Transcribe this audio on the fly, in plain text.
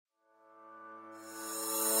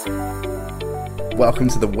welcome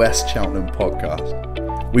to the West Cheltenham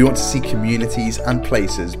podcast. We want to see communities and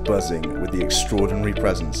places buzzing with the extraordinary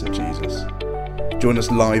presence of Jesus. Join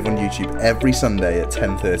us live on YouTube every Sunday at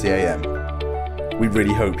 10:30 a.m. We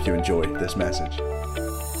really hope you enjoy this message.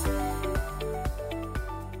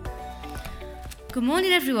 Good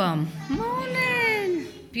morning, everyone. Morning.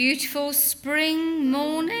 Beautiful spring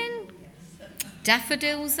morning.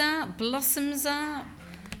 Daffodils out, blossoms out.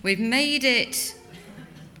 We've made it.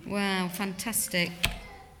 Wow, fantastic.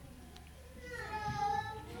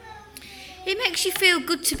 It makes you feel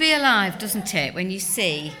good to be alive, doesn't it, when you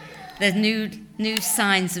see the new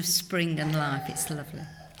signs of spring and life. It's lovely.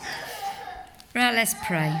 Right, let's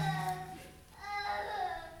pray.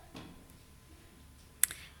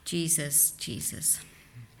 Jesus, Jesus.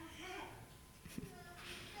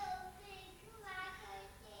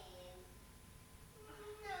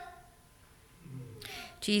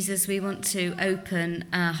 Jesus, we want to open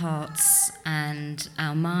our hearts and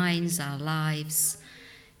our minds, our lives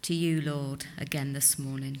to you, Lord, again this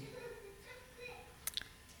morning.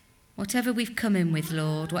 Whatever we've come in with,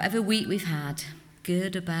 Lord, whatever week we've had,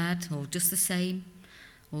 good or bad, or just the same,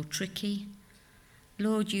 or tricky,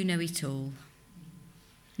 Lord, you know it all.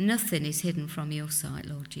 Nothing is hidden from your sight,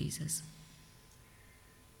 Lord Jesus.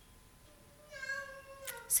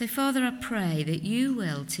 So, Father, I pray that you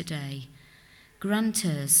will today grant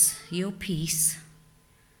us your peace,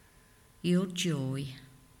 your joy,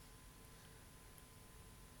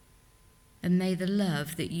 and may the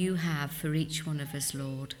love that you have for each one of us,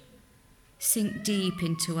 Lord, sink deep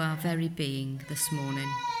into our very being this morning.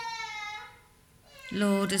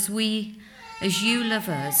 Lord, as you love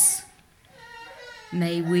us,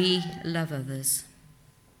 may we love others.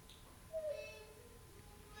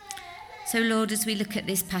 So, Lord, as we look at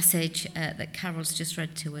this passage that Carol's just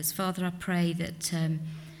read to us, Father, I pray that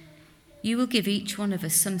you will give each one of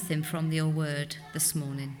us something from your word this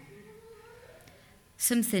morning.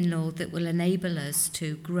 Something, Lord, that will enable us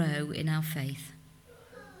to grow in our faith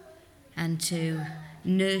and to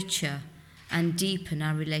nurture and deepen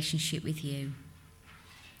our relationship with you.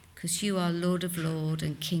 Because you are Lord of Lords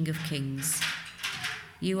and King of Kings.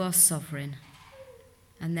 You are sovereign,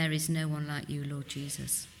 and there is no one like you, Lord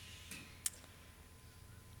Jesus.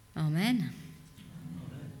 Amen.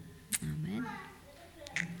 Amen.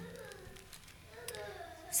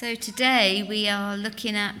 So today we are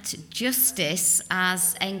looking at justice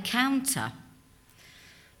as encounter.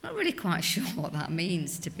 Not really quite sure what that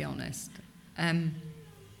means, to be honest. I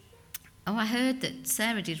heard that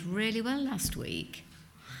Sarah did really well last week.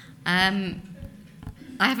 I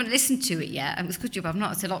haven't listened to it yet. It was a good job. I've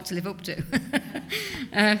not had a lot to live up to.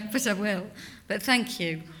 But I will. But thank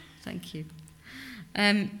you. Thank you.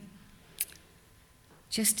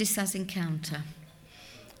 Justice as encounter.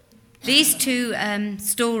 These two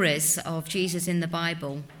stories of Jesus in the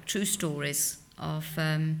Bible, true stories of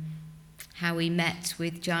how he met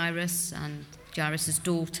with Jairus and Jairus'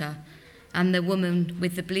 daughter and the woman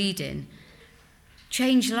with the bleeding,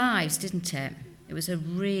 changed lives, didn't it? It was a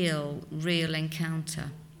real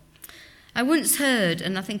encounter. I once heard,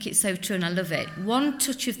 and I think it's so true and I love it, one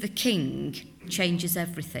touch of the King changes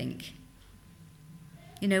everything.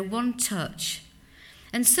 You know, one touch.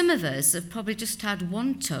 And some of us have probably just had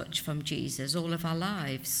one touch from Jesus all of our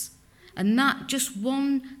lives. And that, just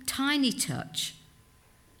one tiny touch,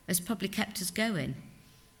 has probably kept us going.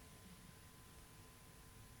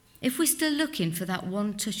 If we're still looking for that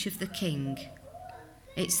one touch of the King,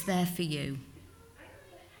 it's there for you.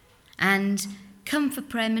 And come for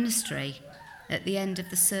prayer ministry at the end of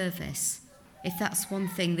the service, if that's one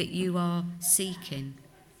thing that you are seeking.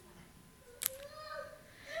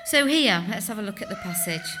 So here, let's have a look at the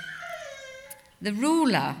passage. The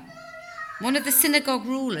ruler, one of the synagogue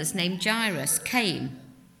rulers named Jairus, came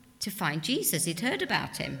to find Jesus. He'd heard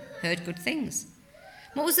about him, heard good things.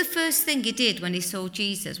 What was the first thing he did when he saw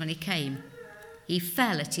Jesus, when he came? He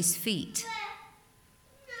fell at his feet.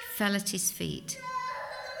 He fell at his feet.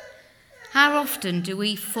 How often do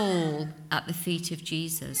we fall at the feet of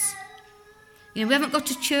Jesus? You know, we haven't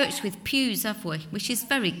got a church with pews, have we? Which is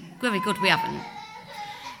very, very good, we haven't.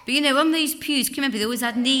 But, you know, on these pews, can you remember, they always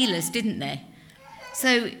had kneelers, didn't they?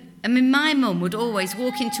 So, I mean, my mum would always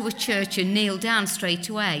walk into a church and kneel down straight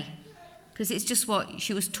away, because it's just what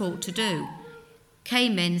she was taught to do.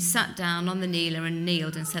 Came in, sat down on the kneeler and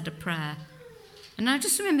kneeled and said a prayer. And I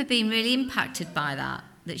just remember being really impacted by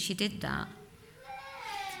that she did that.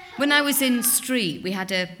 When I was in Street, we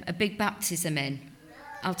had a big baptism in.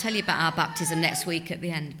 I'll tell you about our baptism next week at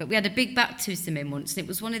the end. But we had a big baptism in once, and it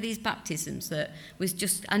was one of these baptisms that was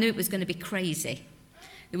just, I knew it was going to be crazy.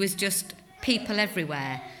 There was just people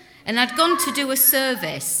everywhere. And I'd gone to do a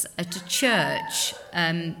service at a church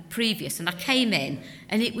previous, and I came in,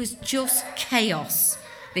 and it was just chaos,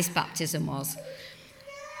 this baptism was.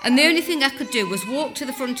 And the only thing I could do was walk to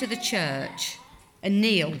the front of the church and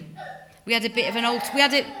kneel. We had a bit of an altar. We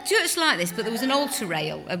had a church like this, but there was an altar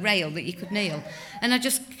rail, a rail that you could kneel. And I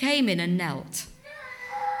just came in and knelt.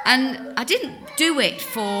 And I didn't do it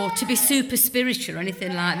to be super spiritual or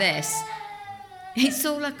anything like this. It's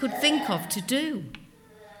all I could think of to do.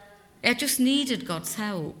 I just needed God's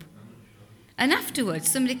help. And afterwards,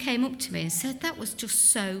 somebody came up to me and said, that was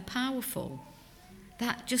just so powerful.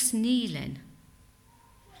 That just kneeling.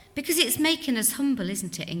 Because it's making us humble,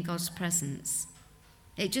 isn't it, in God's presence?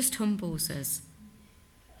 It just humbles us.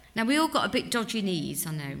 Now, we all got a bit dodgy knees,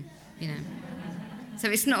 I know, So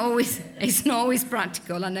it's not always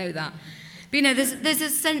practical, I know that. But, there's a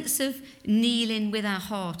sense of kneeling with our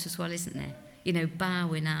heart as well, isn't there?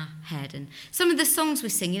 Bowing our head. And some of the songs we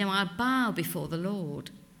sing, I bow before the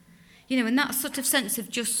Lord. And that sort of sense of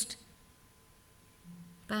just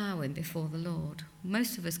bowing before the Lord.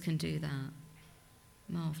 Most of us can do that.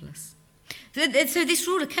 Marvellous. So this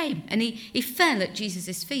ruler came and he fell at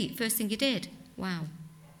Jesus' feet. First thing he did. Wow.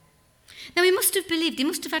 Now he must have believed, he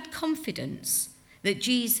must have had confidence that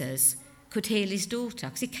Jesus could heal his daughter.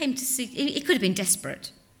 Because he came to see, he could have been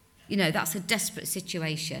desperate. That's a desperate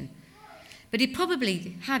situation. But he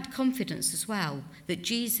probably had confidence as well that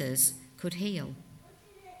Jesus could heal.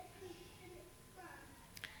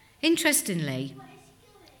 Interestingly,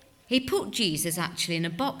 he put Jesus actually in a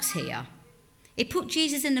box here. He put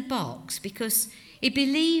Jesus in a box because he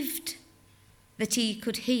believed that he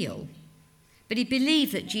could heal, but he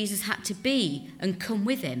believed that Jesus had to be and come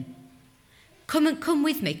with him. Come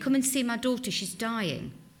with me. Come and see my daughter. She's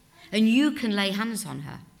dying. And you can lay hands on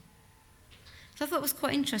her. So I thought it was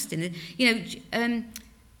quite interesting.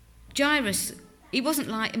 Jairus, he wasn't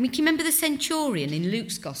like... can you remember the centurion in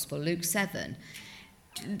Luke's Gospel, Luke 7?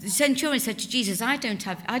 The centurion said to Jesus, I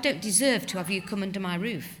don't deserve to have you come under my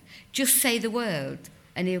roof. Just say the word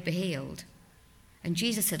and he'll be healed. And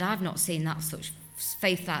Jesus said, I've not seen that such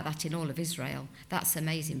faith like that in all of Israel. That's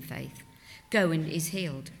amazing faith. Go and he's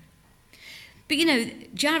healed. But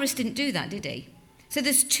Jairus didn't do that, did he? So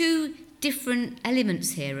there's two different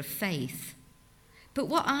elements here of faith. But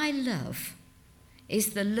what I love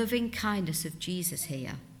is the loving kindness of Jesus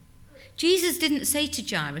here. Jesus didn't say to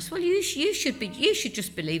Jairus, well, you should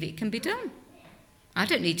just believe it can be done. I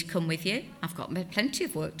don't need to come with you. I've got plenty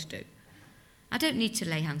of work to do. I don't need to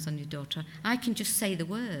lay hands on your daughter. I can just say the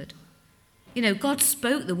word. God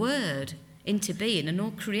spoke the word into being and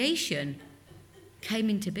all creation came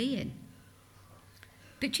into being.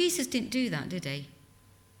 But Jesus didn't do that, did he?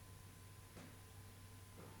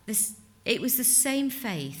 It was the same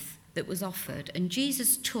faith that was offered, and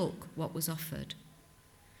Jesus took what was offered.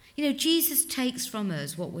 Jesus takes from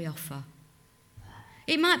us what we offer.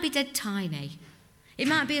 It might be dead tiny. It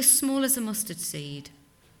might be as small as a mustard seed.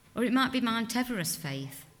 Or it might be Mount Everest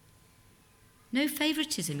faith. No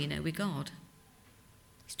favouritism, with God.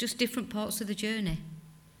 It's just different parts of the journey.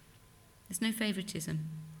 There's no favouritism.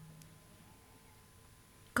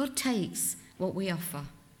 God takes what we offer.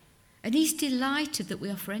 And he's delighted that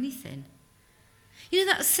we offer anything.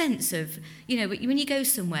 That sense of, when you go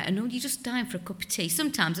somewhere and you're just dying for a cup of tea.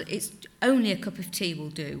 Sometimes it's only a cup of tea will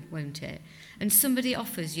do, won't it? And somebody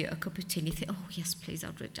offers you a cup of tea and you think, oh, yes, please,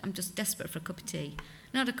 I'm just desperate for a cup of tea.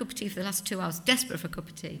 Not a cup of tea for the last 2 hours, desperate for a cup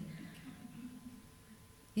of tea.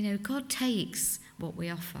 God takes what we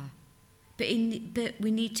offer. But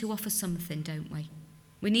we need to offer something, don't we?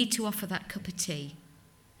 We need to offer that cup of tea.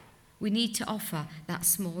 We need to offer that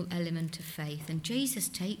small element of faith. And Jesus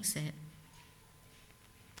takes it.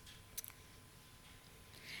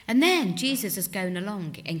 And then Jesus is going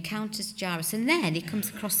along, encounters Jairus, and then he comes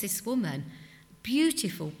across this woman.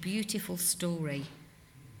 Beautiful, beautiful story.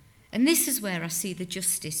 And this is where I see the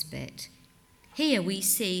justice bit. Here we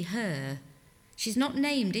see her. She's not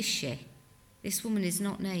named, is she? This woman is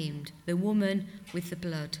not named. The woman with the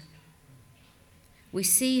blood. We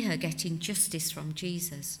see her getting justice from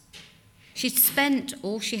Jesus. She'd spent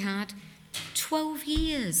all she had, 12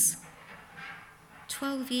 years.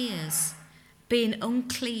 12 years. Being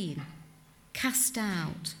unclean, cast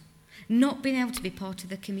out, not being able to be part of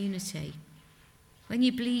the community. When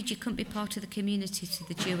you bleed, you couldn't be part of the community to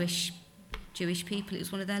the Jewish people. It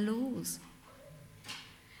was one of their laws.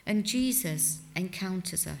 And Jesus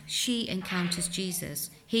encounters her. She encounters Jesus.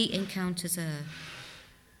 He encounters her.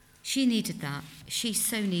 She needed that. She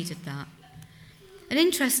so needed that. And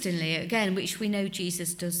interestingly, again, which we know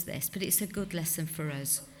Jesus does this, but it's a good lesson for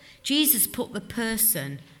us. Jesus put the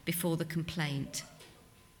person before the complaint.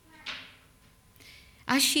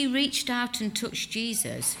 As she reached out and touched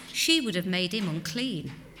Jesus, she would have made him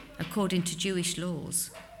unclean, according to Jewish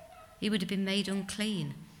laws. He would have been made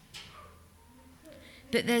unclean.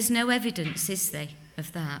 But there's no evidence, is there,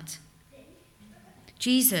 of that?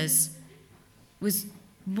 Jesus was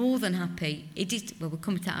more than happy. We'll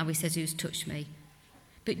come to that how he says, who's touched me?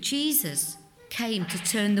 But Jesus came to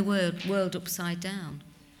turn the world upside down.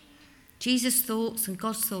 Jesus' thoughts and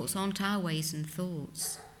God's thoughts aren't our ways and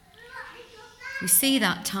thoughts. We see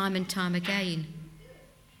that time and time again.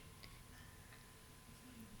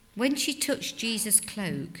 When she touched Jesus'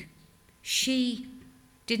 cloak, she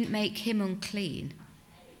didn't make him unclean,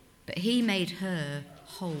 but he made her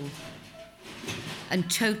whole and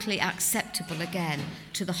totally acceptable again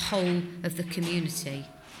to the whole of the community.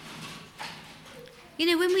 You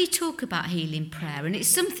know, when we talk about healing prayer, and it's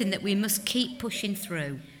something that we must keep pushing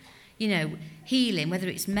through, you know, healing, whether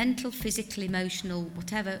it's mental, physical, emotional,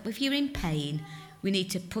 whatever, if you're in pain, we need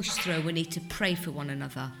to push through, we need to pray for one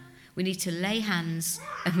another. We need to lay hands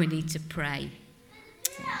and we need to pray.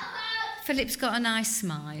 Philip's got a nice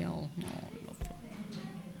smile. Oh, lovely.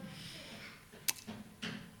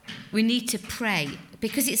 We need to pray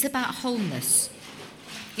because it's about wholeness.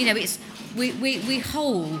 You know, it's we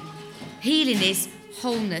whole. Healing is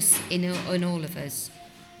wholeness in all of us.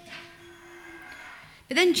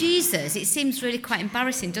 But then Jesus, it seems really quite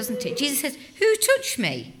embarrassing, doesn't it? Jesus says, "Who touched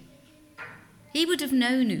me?" He would have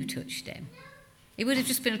known who touched him. He would have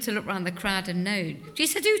just been able to look around the crowd and known.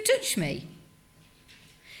 Jesus said, "Who touched me?"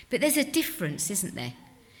 But there's a difference, isn't there,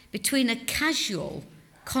 between a casual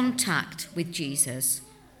contact with Jesus,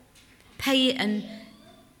 paying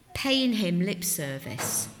him lip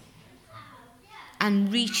service,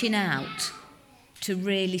 and reaching out to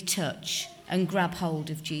really touch and grab hold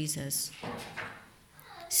of Jesus.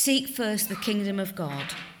 Seek first the kingdom of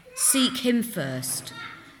God. Seek him first,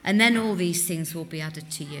 and then all these things will be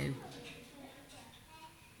added to you.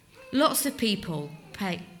 Lots of people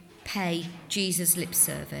pay Jesus lip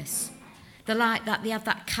service. They're like that, they have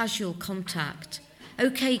that casual contact.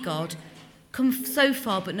 Okay, God, come so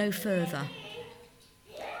far but no further.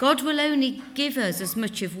 God will only give us as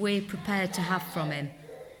much as we're prepared to have from him.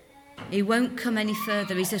 He won't come any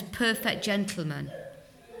further. He's a perfect gentleman.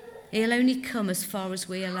 He'll only come as far as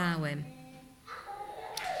we allow him.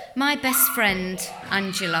 My best friend,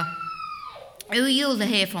 Angela, who you'll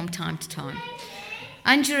hear from time to time,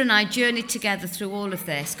 Angela and I journeyed together through all of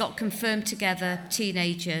this, got confirmed together,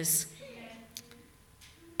 teenagers.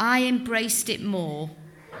 I embraced it more,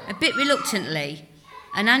 a bit reluctantly,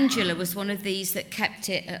 and Angela was one of these that kept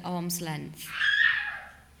it at arm's length.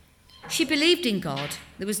 She believed in God.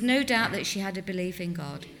 There was no doubt that she had a belief in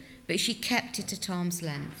God, but she kept it at arm's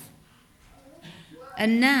length.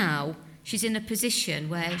 And now she's in a position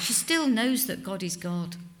where she still knows that God is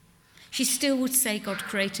God. She still would say God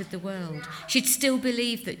created the world. She'd still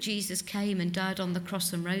believe that Jesus came and died on the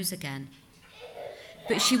cross and rose again.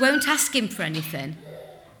 But she won't ask him for anything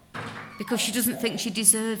because she doesn't think she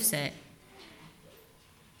deserves it.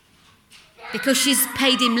 Because she's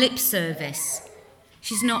paid him lip service.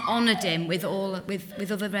 She's not honoured him with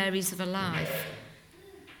other areas of her life.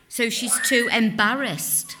 So she's too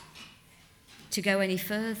embarrassed to go any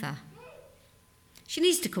further. She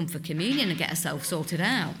needs to come for communion and get herself sorted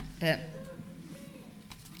out. But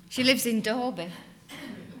she lives in Derby.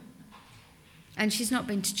 And she's not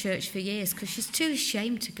been to church for years because she's too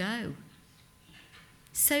ashamed to go.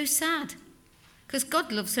 So sad. Because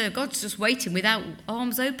God loves her. God's just waiting without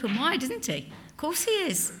arms open wide, isn't he? Of course he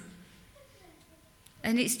is.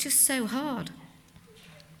 And it's just so hard.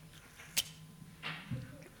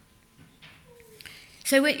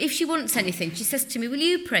 So if she wants anything, she says to me, "Will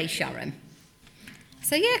you pray, Sharon?"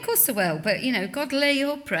 So yeah, of course I will. But, you know, God will hear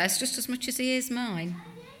your prayers just as much as he hears mine.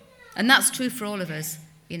 And that's true for all of us.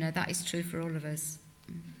 You know, that is true for all of us.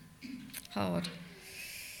 Hard.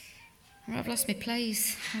 Right, I've lost my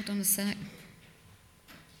place. Hold on a sec.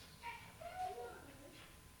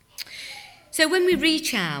 So when we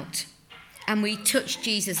reach out and we touch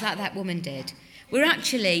Jesus like that woman did, we're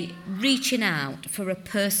actually reaching out for a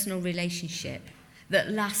personal relationship that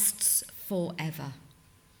lasts forever.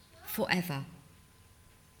 Forever.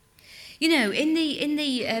 You know, in the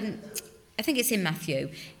I think it's in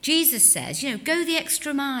Matthew, Jesus says, you know, go the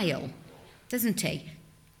extra mile, doesn't he?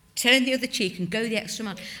 Turn the other cheek and go the extra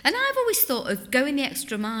mile. And I've always thought of going the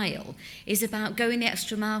extra mile is about going the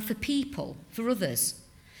extra mile for people, for others.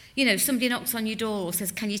 You know, somebody knocks on your door or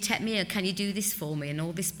says, "Can you take me or can you do this for me?" And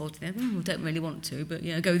all this sort of thing. I don't really want to, but,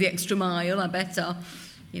 you know, go the extra mile, I better,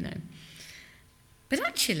 you know. But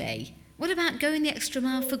actually, what about going the extra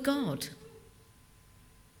mile for God?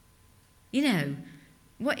 You know,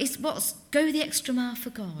 Go the extra mile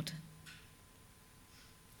for God.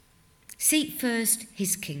 Seek first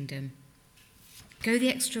his kingdom. Go the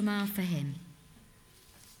extra mile for him.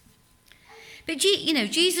 But,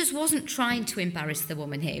 Jesus wasn't trying to embarrass the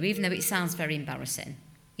woman here, even though it sounds very embarrassing.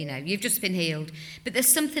 You've just been healed. But there's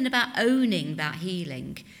something about owning that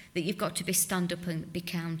healing that you've got to stand up and be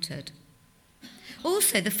counted.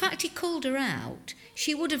 Also, the fact he called her out,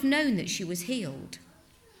 she would have known that she was healed.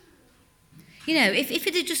 If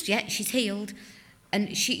it had just, she's healed,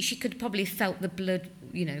 and she could probably have felt the blood,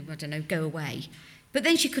 go away. But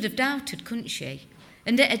then she could have doubted, couldn't she?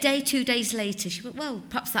 And a day, 2 days later, she went, well,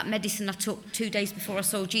 perhaps that medicine I took 2 days before I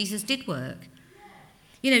saw Jesus did work.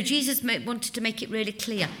 Jesus wanted to make it really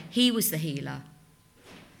clear he was the healer.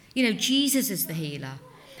 Jesus is the healer.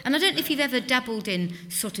 And I don't know if you've ever dabbled in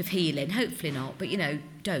sort of healing, hopefully not, but,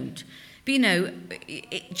 don't. But,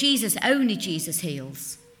 only Jesus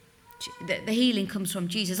heals. The healing comes from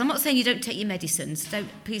Jesus. I'm not saying you don't take your medicines.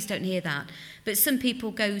 Please don't hear that. But some people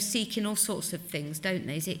go seeking all sorts of things, don't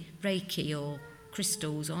they? Is it Reiki or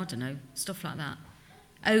crystals or I don't know, stuff like that?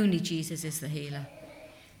 Only Jesus is the healer.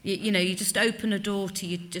 You just open a door to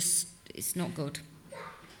it's not good.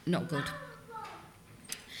 Not good.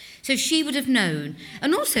 So she would have known.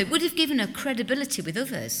 And also it would have given her credibility with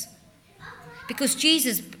others. Because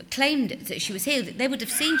Jesus claimed that she was healed. They would have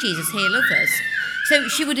seen Jesus heal others. So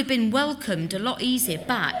she would have been welcomed a lot easier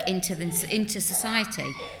back into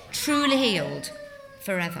society, truly healed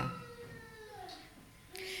forever.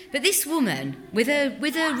 But this woman, with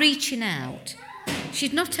her reaching out,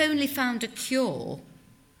 she'd not only found a cure,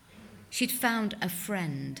 she'd found a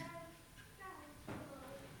friend.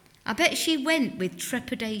 I bet she went with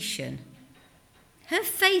trepidation. Her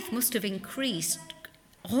faith must have increased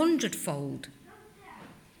 100-fold.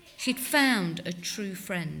 She'd found a true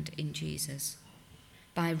friend in Jesus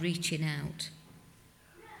by reaching out.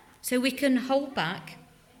 So we can hold back,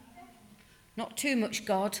 not too much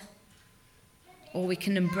God, or we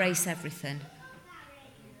can embrace everything.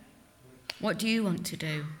 What do you want to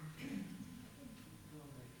do?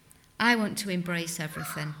 I want to embrace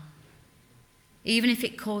everything, even if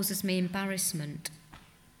it causes me embarrassment.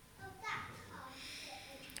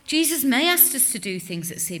 Jesus may ask us to do things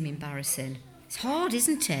that seem embarrassing. It's hard,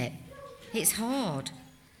 isn't it? It's hard.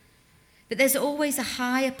 But there's always a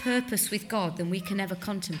higher purpose with God than we can ever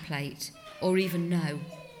contemplate or even know.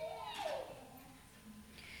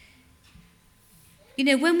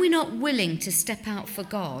 When we're not willing to step out for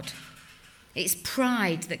God, it's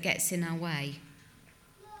pride that gets in our way.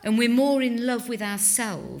 And we're more in love with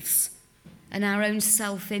ourselves and our own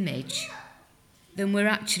self-image than we're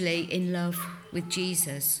actually in love with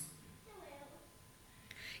Jesus.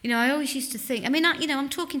 I always used to think, I'm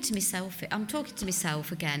talking to myself. I'm talking to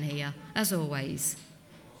myself again here, as always.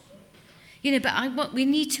 But we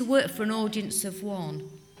need to work for an audience of one.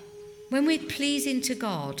 When we're pleasing to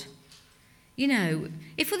God,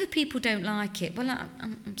 if other people don't like it, well,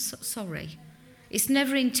 I'm sorry. It's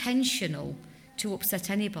never intentional to upset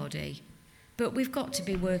anybody. But we've got to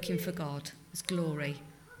be working for God as glory.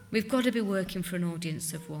 We've got to be working for an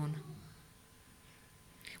audience of one.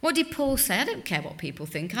 What did Paul say? I don't care what people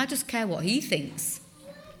think. I just care what he thinks.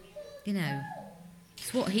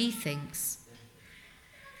 It's what he thinks.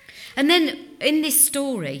 And then in this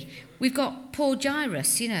story, we've got poor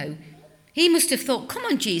Jairus, He must have thought, come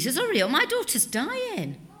on, Jesus, hurry up, my daughter's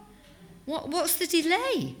dying. What's the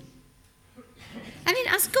delay?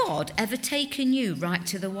 Has God ever taken you right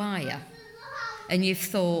to the wire and you've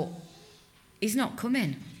thought, he's not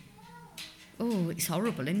coming? Oh, it's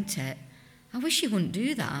horrible, isn't it? I wish he wouldn't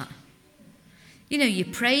do that. You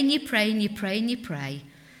pray and you pray and you pray and you pray,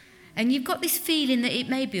 and you've got this feeling that it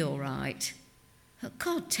may be all right. But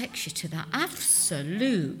God takes you to that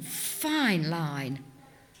absolute fine line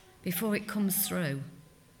before it comes through.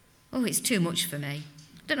 Oh, it's too much for me.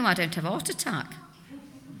 I don't know why I don't have a heart attack.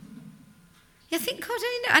 You think, God,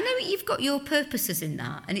 I know you've got your purposes in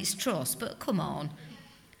that, and it's trust, but come on,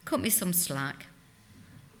 cut me some slack.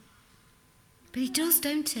 But he does,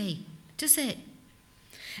 don't he? Does it?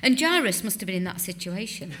 And Jairus must have been in that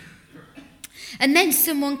situation. And then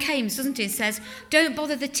someone came, doesn't he, and says, don't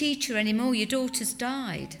bother the teacher anymore, your daughter's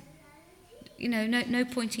died. No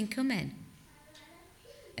point in coming.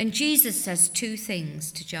 And Jesus says 2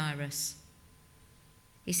 things to Jairus.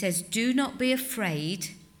 He says, do not be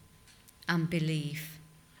afraid and believe.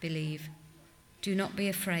 Believe. Do not be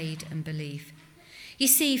afraid and believe. You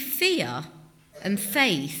see, fear and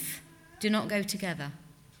faith do not go together.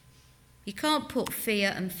 You can't put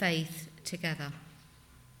fear and faith together.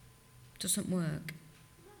 It doesn't work.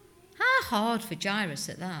 How hard for Jairus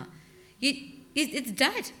at that. It's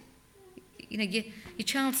dead. your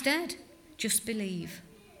child's dead. Just believe.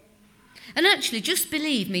 And actually, just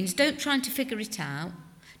believe means don't try to figure it out.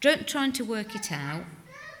 Don't try to work it out.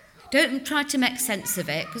 Don't try to make sense of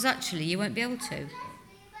it, because actually you won't be able to.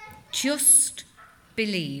 Just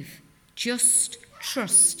believe. Just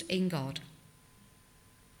trust in God.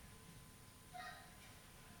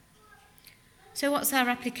 So what's our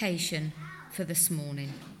application for this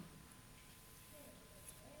morning?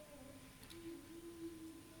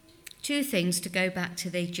 2 things to go back to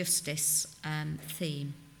the justice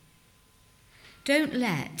theme. Don't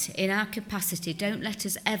let, in our capacity, don't let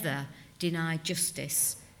us ever deny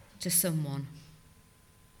justice to someone.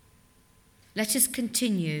 Let us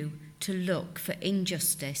continue to look for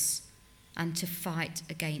injustice and to fight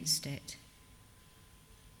against it.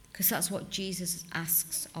 Because that's what Jesus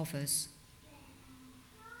asks of us.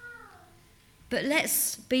 But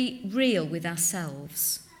let's be real with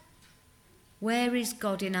ourselves. Where is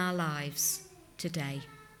God in our lives today?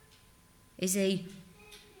 Is he?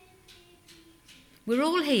 We're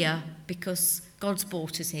all here because God's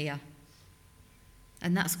brought us here.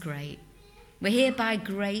 And that's great. We're here by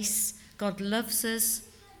grace. God loves us,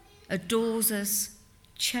 adores us,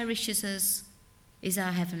 cherishes us, is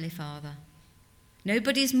our Heavenly Father.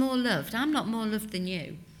 Nobody's more loved. I'm not more loved than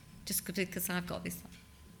you, just because I've got this.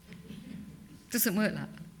 Doesn't work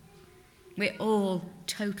like that. We're all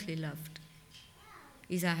totally loved.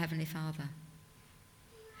 He's our Heavenly Father.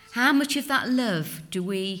 How much of that love do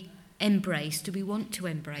we embrace? Do we want to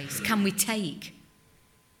embrace? Can we take?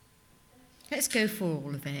 Let's go for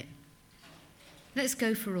all of it. Let's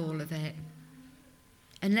go for all of it.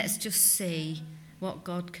 And let's just see what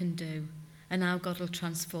God can do and how God will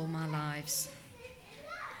transform our lives.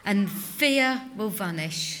 And fear will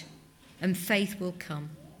vanish and faith will come.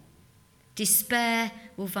 Despair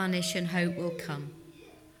will vanish and hope will come.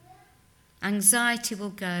 Anxiety will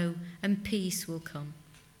go and peace will come.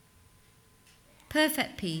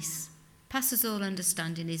 Perfect peace, passes all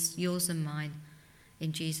understanding, is yours and mine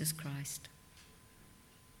in Jesus Christ.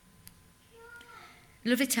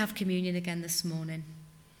 Lovely to have communion again this morning.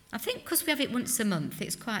 I think because we have it once a month,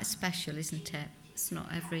 it's quite special, isn't it? It's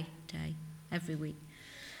not every day, every week.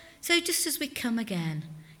 So just as we come again,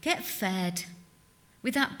 get fed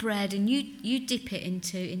with that bread and you dip it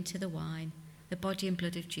into the wine, the body and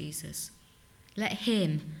blood of Jesus. Let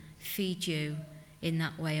him feed you in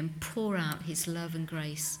that way and pour out his love and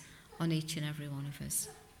grace on each and every one of us.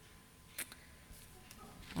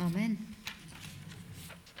 Amen.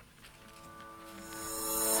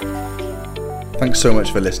 Thanks so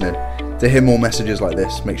much for listening. To hear more messages like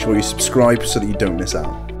this, make sure you subscribe so that you don't miss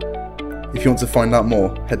out. If you want to find out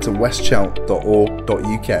more, head to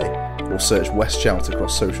westchelt.org.uk or search West Chelt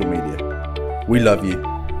across social media. We love you.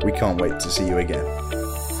 We can't wait to see you again.